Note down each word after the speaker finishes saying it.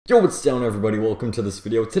Yo, what's down everybody, welcome to this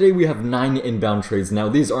video. Today we have 9 inbound trades. Now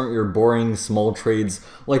these aren't your boring small trades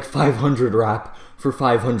like 500 wrap for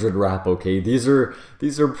 500 wrap, okay? These are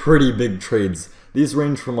pretty big trades. These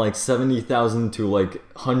range from like 70,000 to like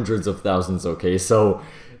hundreds of thousands, okay? So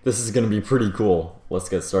this is gonna be pretty cool. Let's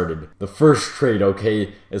get started. The first trade,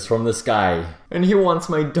 okay, is from this guy. And he wants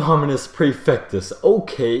my Dominus Praefectus.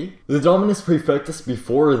 Okay. The Dominus Praefectus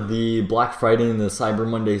before the Black Friday and the Cyber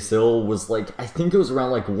Monday sale was like, I think it was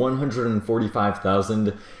around like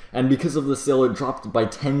 145,000. And because of the sale, it dropped by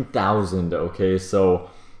 10,000, okay? So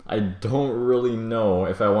I don't really know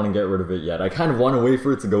if I want to get rid of it yet. I kind of want to wait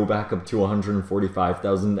for it to go back up to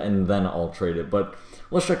 145,000 and then I'll trade it. But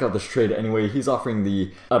let's check out this trade anyway. He's offering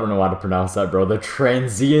the, I don't know how to pronounce that, bro, the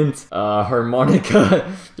transient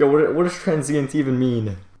harmonica. Yo, what does transient even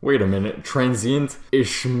mean? Wait a minute, transient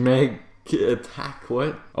ishmeg attack,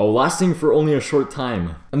 what? Oh, lasting for only a short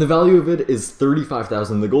time. And the value of it is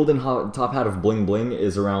 35,000. The golden top hat of bling bling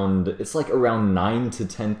is around, it's like around 9 to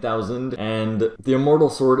 10,000. And the immortal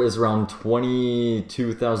sword is around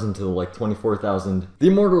 22,000 to like 24,000. The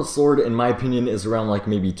immortal sword, in my opinion, is around like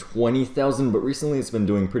maybe 20,000, but recently it's been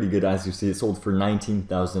doing pretty good. As you see, it sold for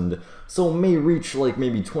 19,000. So it may reach like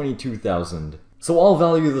maybe 22,000. So I'll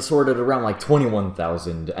value the sword at around like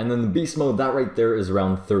 21,000, and then the beast mode, that right there is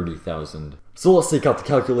around 30,000. So let's take out the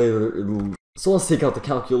calculator.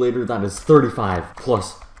 That is 35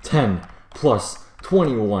 plus 10 plus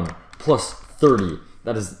 21 plus 30.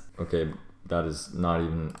 That is, okay, that is not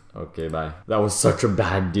even, okay, bye. That was such a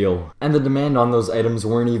bad deal. And the demand on those items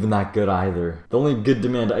weren't even that good either. The only good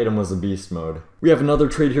demand item was a beast mode. We have another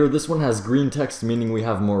trade here. This one has green text, meaning we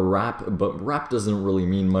have more wrap, but wrap doesn't really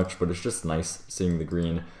mean much, but it's just nice seeing the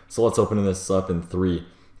green. So let's open this up in 3,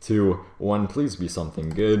 2, 1. Please be something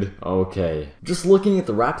good. Okay. Just looking at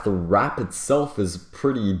the wrap itself is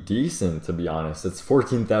pretty decent, to be honest. It's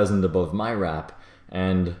 14,000 above my wrap.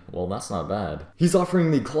 And, well, that's not bad. He's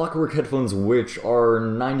offering the Clockwork headphones, which are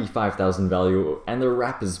 95,000 value, and their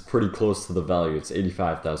wrap is pretty close to the value. It's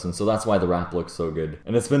 85,000, so that's why the wrap looks so good.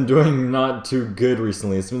 And it's been doing not too good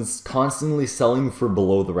recently. It's been constantly selling for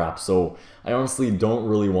below the wrap, so I honestly don't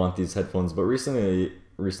really want these headphones. But recently,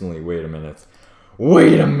 wait a minute.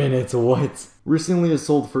 Wait a minute, what? Recently it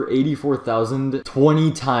sold for 84,000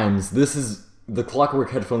 20 times. This is... The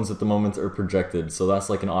Clockwork headphones at the moment are projected, so that's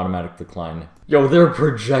like an automatic decline. Yo, they're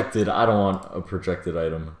projected. I don't want a projected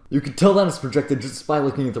item. You could tell that it's projected just by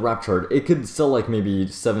looking at the wrap chart. It could sell like maybe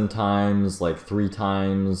 7 times, like 3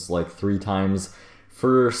 times, like 3 times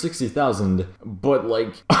for 60,000, but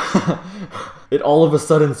like it all of a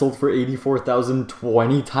sudden sold for 84,000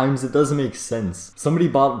 20 times. It doesn't make sense. Somebody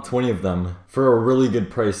bought 20 of them for a really good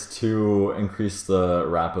price to increase the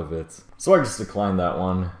wrap of it. So I just declined that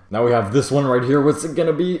one. Now we have this one right here. What's it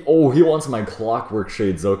gonna be? Oh, he wants my Clockwork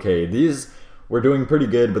Shades. Okay, these were doing pretty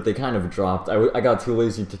good, but they kind of dropped. I got too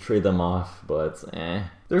lazy to trade them off, but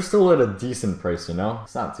they're still at a decent price, you know?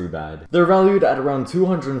 It's not too bad. They're valued at around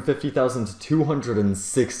 250,000 to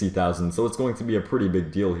 260,000, so it's going to be a pretty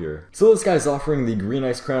big deal here. So this guy's offering the Green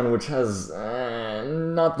Ice Crown, which has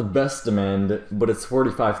not the best demand, but it's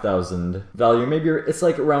 45,000 value. Maybe it's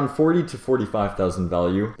like around 40 to 45,000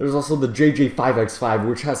 value. There's also the JJ5X5,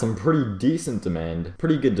 which has some pretty decent demand,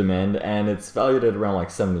 pretty good demand, and it's valued at around like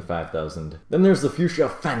 75,000. Then there's the Fuchsia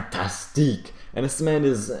Fantastique, and its demand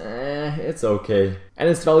is, it's okay. And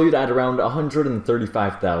it's valued at around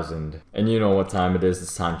 135,000. And you know what time it is,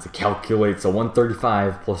 it's time to calculate. So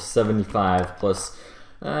 135 plus 75 plus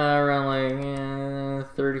around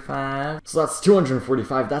like 35. So that's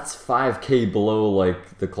 245, that's 5k below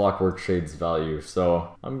like the Clockwork Shades value.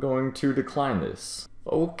 So I'm going to decline this.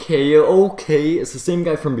 Okay, it's the same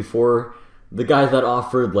guy from before. The guy that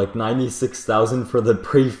offered like 96,000 for the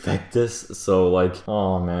Praefectus, so like,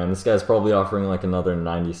 oh man, this guy's probably offering like another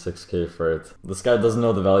 96k for it. This guy doesn't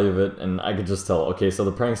know the value of it, and I could just tell. Okay, so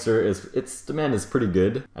the Prankster its demand is pretty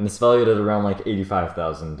good, and it's valued at around like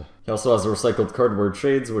 85,000. He also has the recycled cardboard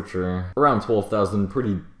shades, which are around 12,000,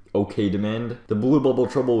 pretty okay demand. The Blue Bubble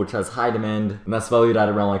Trouble, which has high demand, and that's valued at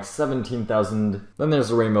around like 17,000. Then there's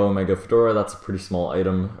the Rainbow Omega Fedora. That's a pretty small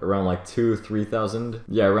item, around like 3,000.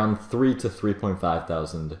 Yeah, around 3 to 3.5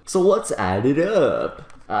 thousand. So let's add it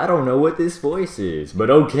up. I don't know what this voice is, but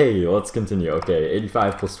okay, let's continue. Okay,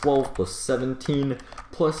 85 plus 12 plus 17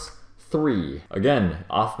 plus 3. Again,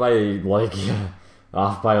 off by like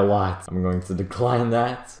off by a lot. I'm going to decline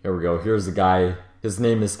that. Here we go. Here's the guy. His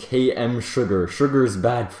name is KM Sugar. Sugar is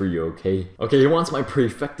bad for you, okay? Okay, he wants my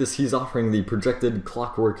Praefectus. He's offering the projected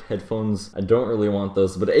Clockwork headphones. I don't really want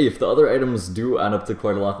those, but hey, if the other items do add up to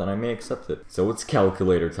quite a lot, then I may accept it. So it's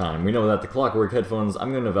calculator time. We know that the Clockwork headphones,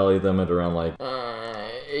 I'm going to value them at around like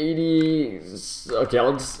 80, okay,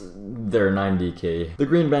 I'll just, they're 90k. The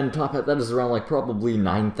green band top hat, that is around like probably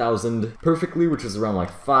 9,000 perfectly, which is around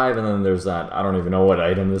like 5, and then there's that, I don't even know what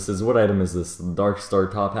item this is. What item is this? Dark Star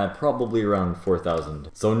top hat, probably around 4,000.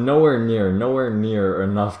 So nowhere near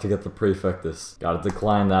enough to get the Praefectus. Gotta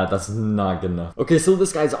decline that, that's not good enough. Okay, so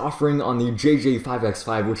this guy's offering on the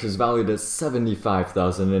JJ5X5, which is valued at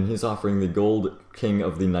 75,000, and he's offering the Gold King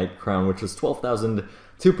of the Night Crown, which is 12,000.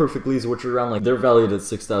 Two Perfectlies, which are around like, they're valued at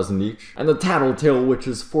 6,000 each. And the Tattletale, which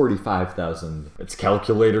is 45,000. It's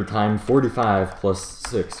calculator time, 45 plus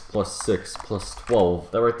 6 plus 6 plus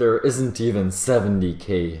 12. That right there isn't even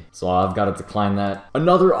 70k. So I've got to decline that.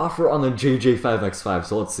 Another offer on the JJ5X5,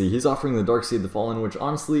 so let's see. He's offering the Darkseid the Fallen, which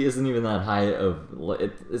honestly isn't even that high of,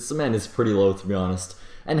 it's demand is pretty low to be honest.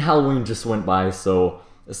 And Halloween just went by, so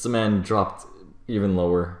this demand dropped even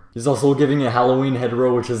lower. He's also giving a Halloween head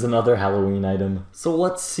row, which is another Halloween item. So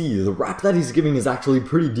let's see, the wrap that he's giving is actually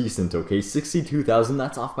pretty decent, okay? 62,000,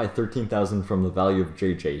 that's off by 13,000 from the value of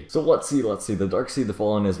JJ. So let's see, the Darkseid the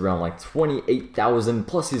Fallen is around like 28,000,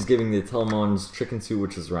 plus he's giving the Telmon's chicken suit,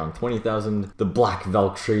 which is around 20,000. The Black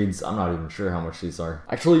Velk Shades, I'm not even sure how much these are.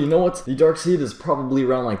 Actually, you know what? The Darkseid is probably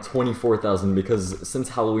around like 24,000, because since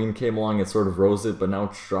Halloween came along, it sort of rose it, but now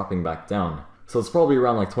it's dropping back down. So it's probably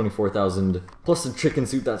around like 24,000, plus the chicken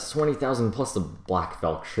suit, that's 20,000, plus the Black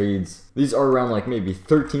Velk Shades. These are around like maybe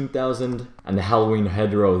 13,000, and the Halloween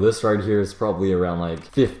head row, this right here is probably around like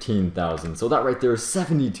 15,000. So that right there is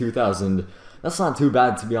 72,000. That's not too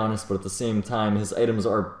bad to be honest, but at the same time, his items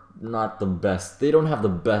are not the best. They don't have the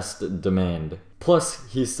best demand. Plus,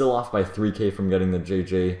 he's still off by 3k from getting the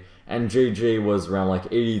JJ, and JJ was around like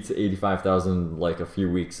 80 to 85,000 like a few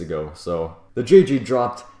weeks ago. So the JJ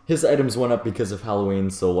dropped. His items went up because of Halloween,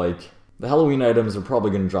 so like, the Halloween items are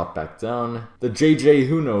probably going to drop back down. The JJ,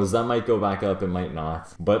 who knows, that might go back up, it might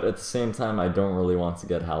not. But at the same time, I don't really want to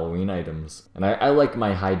get Halloween items. And I like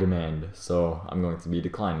my high demand, so I'm going to be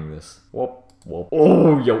declining this. Whoop.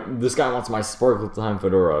 Oh, yo, this guy wants my Sparkle Time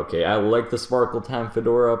Fedora, okay? I like the Sparkle Time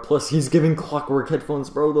Fedora, plus he's giving Clockwork headphones,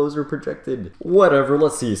 bro, those are projected. Whatever,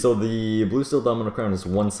 let's see, so the Blue Steel Domino Crown is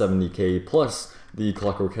 170k, plus the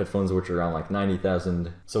Clockwork headphones, which are around like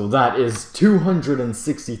 90,000. So that is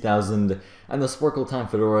 260,000, and the Sparkle Time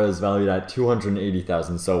Fedora is valued at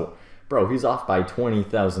 280,000, so bro, he's off by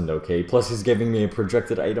 20,000, okay? Plus he's giving me a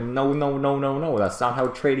projected item. No, that's not how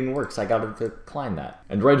trading works. I gotta decline that.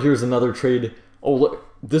 And right here's another trade. Oh, look,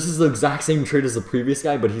 this is the exact same trade as the previous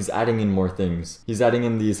guy, but he's adding in more things. He's adding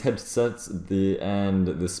in these headsets and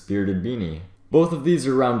the Spirited Beanie. Both of these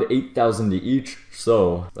are around 8,000 each,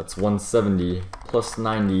 so that's 170 plus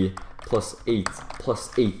 90 plus 8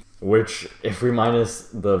 plus 8. Which, if we minus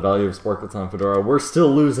the value of Sparkle Time Fedora, we're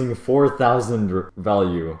still losing 4,000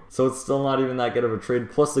 value. So it's still not even that good of a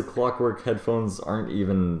trade, plus the Clockwork headphones aren't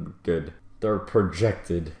even good. They're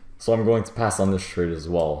projected. So I'm going to pass on this trade as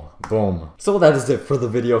well. Boom. So that is it for the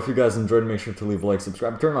video. If you guys enjoyed, make sure to leave a like,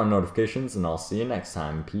 subscribe, turn on notifications, and I'll see you next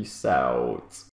time. Peace out.